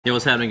Hey,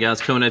 what's happening,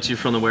 guys? Coming at you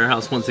from the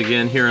warehouse once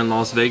again here in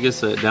Las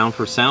Vegas at Down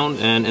for Sound.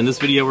 And in this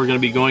video we're going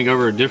to be going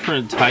over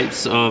different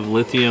types of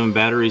lithium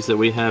batteries that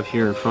we have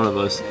here in front of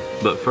us.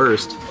 But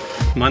first,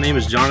 my name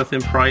is Jonathan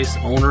Price,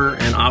 owner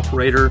and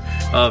operator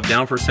of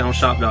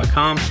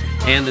downforsoundshop.com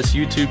and this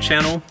YouTube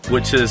channel,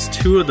 which is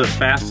two of the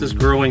fastest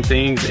growing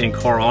things in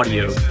car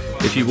audio.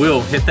 If you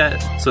will, hit that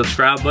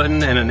subscribe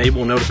button and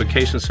enable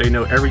notifications so you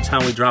know every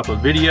time we drop a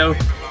video,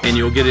 and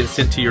you'll get it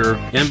sent to your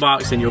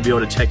inbox and you'll be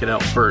able to check it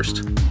out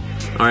first.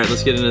 Alright,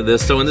 let's get into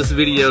this. So in this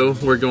video,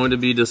 we're going to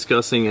be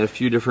discussing a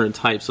few different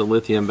types of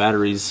lithium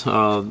batteries,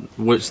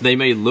 which they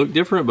may look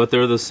different, but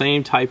they're the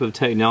same type of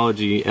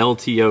technology.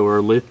 LTO,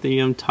 or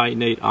lithium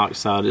titanate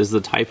oxide, is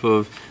the type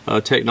of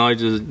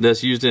technology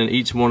that's used in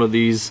each one of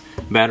these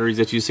batteries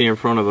that you see in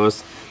front of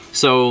us.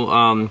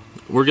 So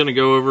we're going to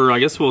go over, I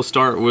guess we'll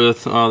start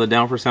with the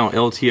Down for Sound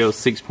LTO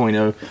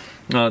 6.0.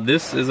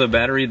 This is a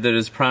battery that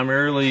is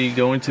primarily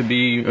going to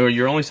be, or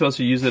you're only supposed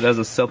to use it as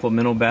a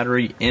supplemental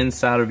battery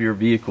inside of your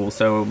vehicle.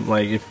 So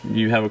like if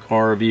you have a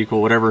car or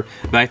vehicle, whatever,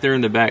 back there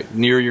in the back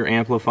near your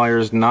amplifier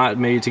is not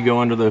made to go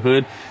under the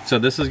hood. So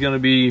this is going to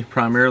be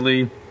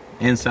primarily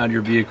inside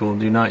your vehicle.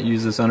 Do not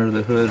use this under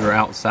the hood or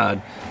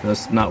outside.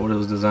 That's not what it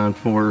was designed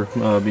for,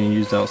 being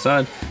used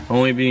outside.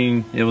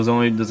 It was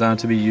only designed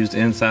to be used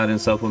inside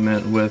and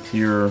supplement with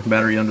your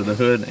battery under the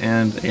hood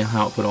and an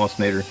output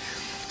alternator.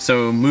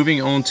 So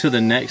moving on to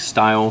the next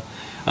style,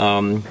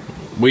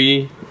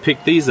 we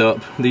picked these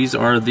up. These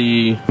are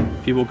the,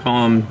 people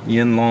call them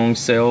YenLong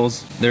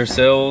Cells. They're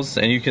cells,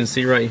 and you can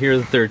see right here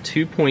that they're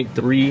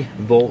 2.3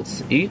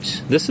 volts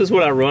each. This is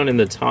what I run in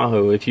the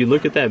Tahoe. If you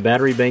look at that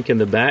battery bank in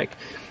the back,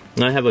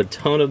 I have a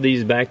ton of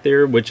these back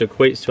there, which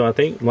equates to, I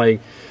think, like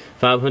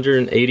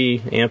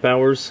 580 amp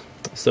hours.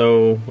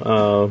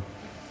 So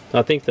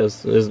I think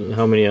that's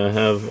how many I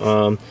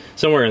have,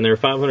 somewhere in there,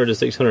 500 to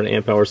 600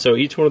 amp hours. So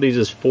each one of these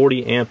is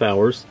 40 amp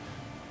hours.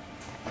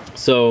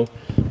 So,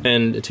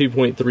 and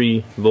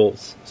 2.3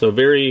 volts. So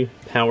very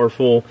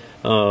powerful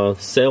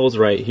cells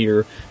right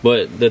here.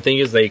 But the thing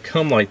is, they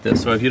come like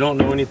this. So if you don't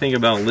know anything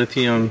about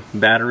lithium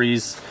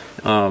batteries,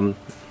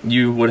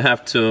 you would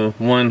have to,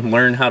 one,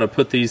 learn how to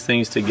put these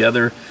things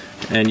together,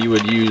 and you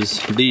would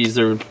use these.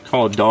 They're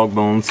called dog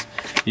bones.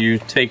 You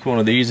take one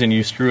of these and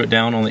you screw it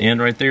down on the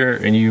end right there,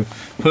 and you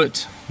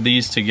put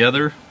these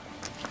together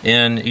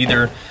in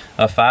either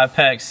a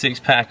 5-pack,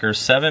 6-pack, or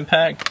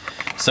 7-pack.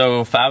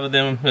 So 5 of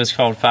them is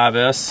called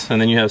 5S,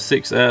 and then you have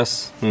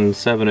 6S and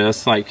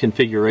 7S like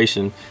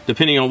configuration.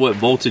 Depending on what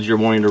voltage you're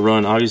wanting to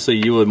run, obviously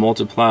you would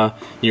multiply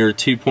your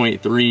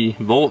 2.3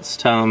 volts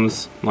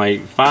times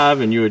like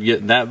 5, and you would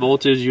get that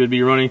voltage you would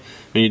be running.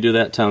 When you do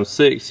that times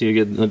 6, you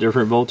get a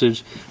different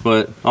voltage,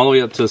 but all the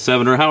way up to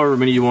 7, or however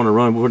many you want to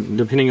run,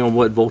 depending on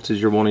what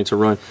voltage you're wanting to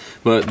run.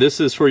 But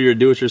this is for your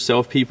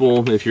do-it-yourself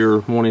people. If you're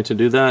wanting to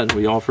do that,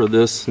 we offer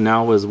this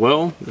now as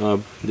well.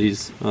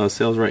 These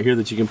cells right here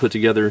that you can put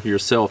together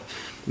yourself.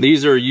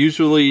 These are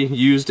usually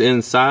used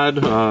inside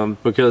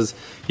because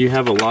you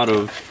have a lot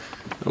of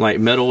like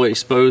metal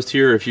exposed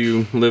here. If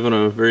you live in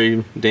a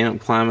very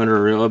damp climate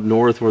or up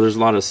north where there's a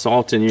lot of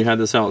salt and you had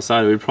this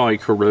outside, it would probably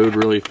corrode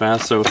really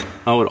fast. So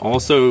I would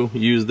also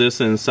use this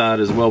inside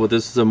as well, but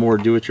this is a more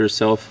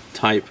do-it-yourself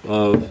type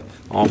of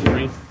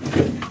offering.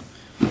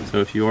 So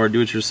if you are a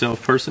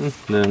do-it-yourself person,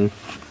 then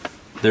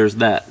there's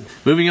that.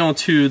 Moving on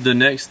to the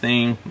next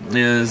thing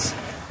is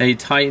a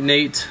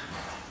titanate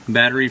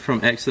battery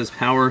from Excess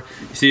Power.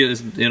 You see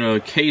it in a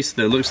case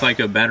that looks like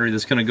a battery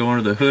that's going to go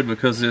under the hood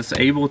because it's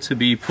able to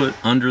be put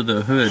under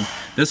the hood.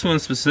 This one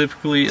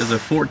specifically is a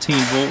 14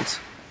 volt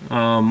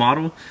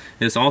model.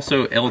 It's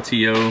also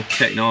LTO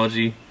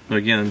technology.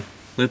 Again,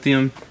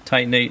 lithium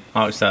titanate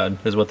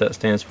oxide is what that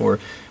stands for.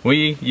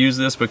 We use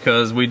this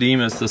because we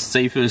deem it's the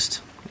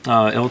safest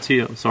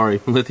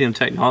lithium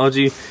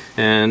technology,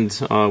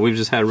 and we've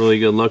just had really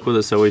good luck with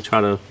it, so we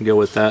try to go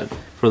with that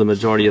for the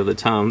majority of the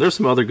time. There's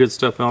some other good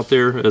stuff out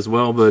there as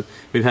well, but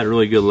we've had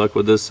really good luck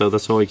with this, so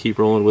that's why we keep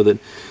rolling with it.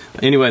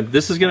 Anyway,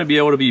 this is going to be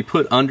able to be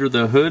put under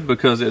the hood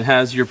because it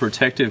has your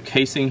protective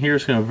casing here.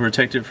 It's going to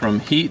protect it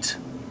from heat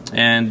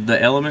and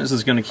the elements.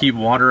 Is going to keep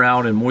water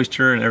out, and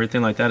moisture and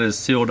everything like that is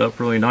sealed up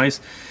really nice.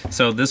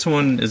 So this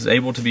one is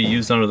able to be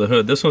used under the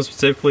hood. This one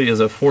specifically is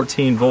a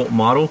 14 volt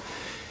model.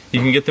 You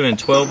can get them in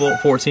 12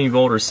 volt, 14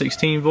 volt, or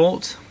 16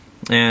 volt,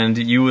 and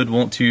you would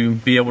want to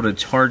be able to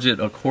charge it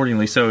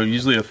accordingly. So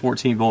usually a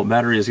 14 volt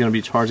battery is going to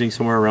be charging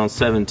somewhere around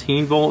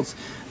 17 volts.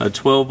 A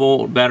 12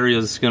 volt battery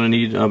is going to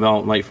need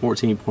about like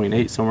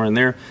 14.8, somewhere in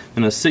there.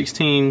 And a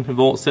 16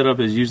 volt setup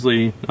is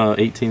usually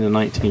 18 to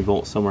 19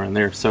 volts, somewhere in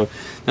there. So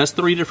that's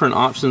 3 different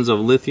options of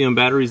lithium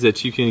batteries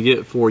that you can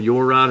get for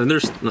your ride. And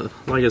there's,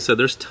 like I said,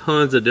 there's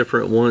tons of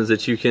different ones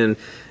that you can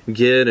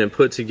get and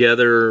put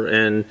together,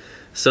 and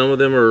some of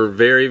them are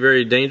very,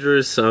 very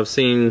dangerous. I've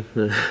seen,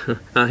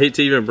 I hate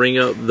to even bring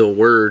up the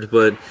word,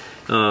 but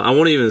I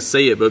won't even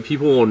say it, but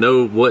people will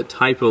know what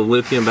type of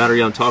lithium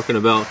battery I'm talking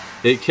about.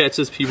 It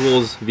catches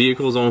people's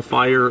vehicles on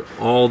fire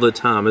all the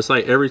time. It's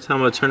like every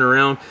time I turn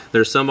around,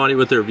 there's somebody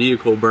with their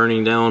vehicle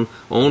burning down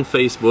on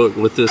Facebook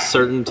with this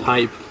certain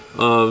type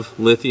of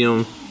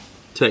lithium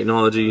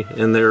technology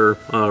in their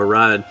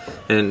ride.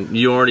 And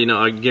you already know,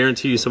 I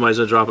guarantee you somebody's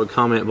gonna drop a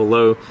comment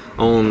below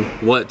on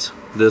what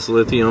this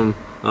lithium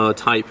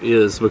type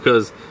is,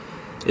 because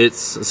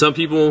some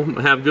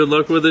people have good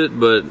luck with it,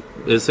 but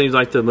it seems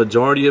like the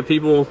majority of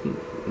people,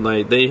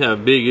 like, they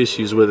have big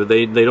issues with it.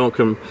 They don't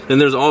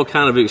and there's all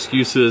kind of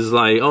excuses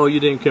like, oh, you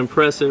didn't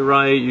compress it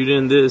right, you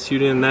didn't this, you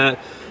didn't that.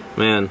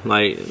 Man,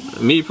 like,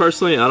 me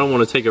personally, I don't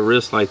want to take a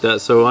risk like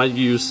that, so I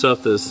use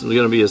stuff that's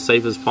going to be as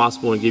safe as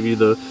possible and give you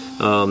the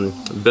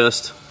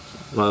best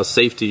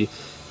safety,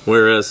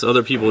 whereas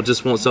other people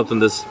just want something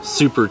that's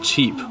super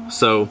cheap.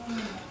 So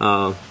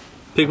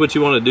pick what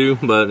you want to do,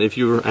 but if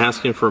you're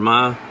asking for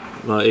my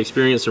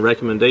experience and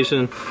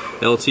recommendation,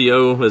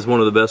 LTO is one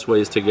of the best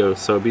ways to go.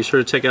 So be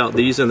sure to check out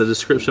these in the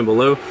description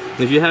below. And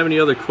if you have any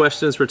other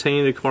questions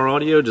pertaining to car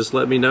audio, just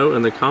let me know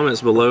in the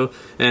comments below.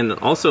 And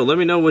also let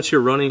me know what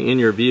you're running in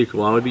your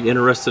vehicle. I would be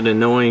interested in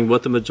knowing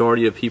what the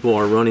majority of people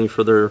are running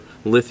for their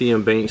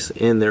lithium banks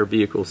in their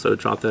vehicle. So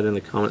drop that in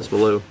the comments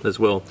below as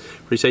well.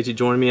 Appreciate you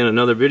joining me in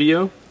another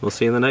video. We'll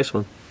see you in the next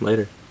one.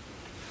 Later.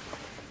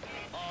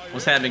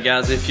 What's happening,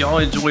 guys? If y'all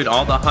enjoyed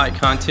all the hot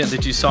content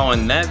that you saw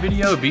in that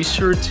video, be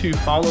sure to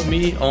follow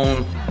me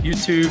on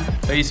YouTube,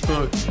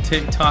 Facebook,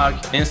 TikTok,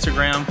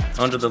 Instagram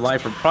under the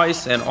Lifer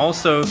Price, and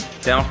also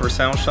Down for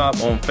Sound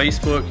Shop on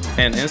Facebook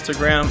and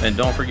Instagram. And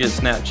don't forget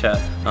Snapchat.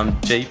 I'm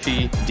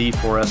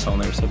JPD4S on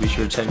there, so be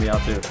sure to check me out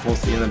there. We'll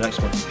see you in the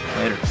next one.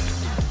 Later.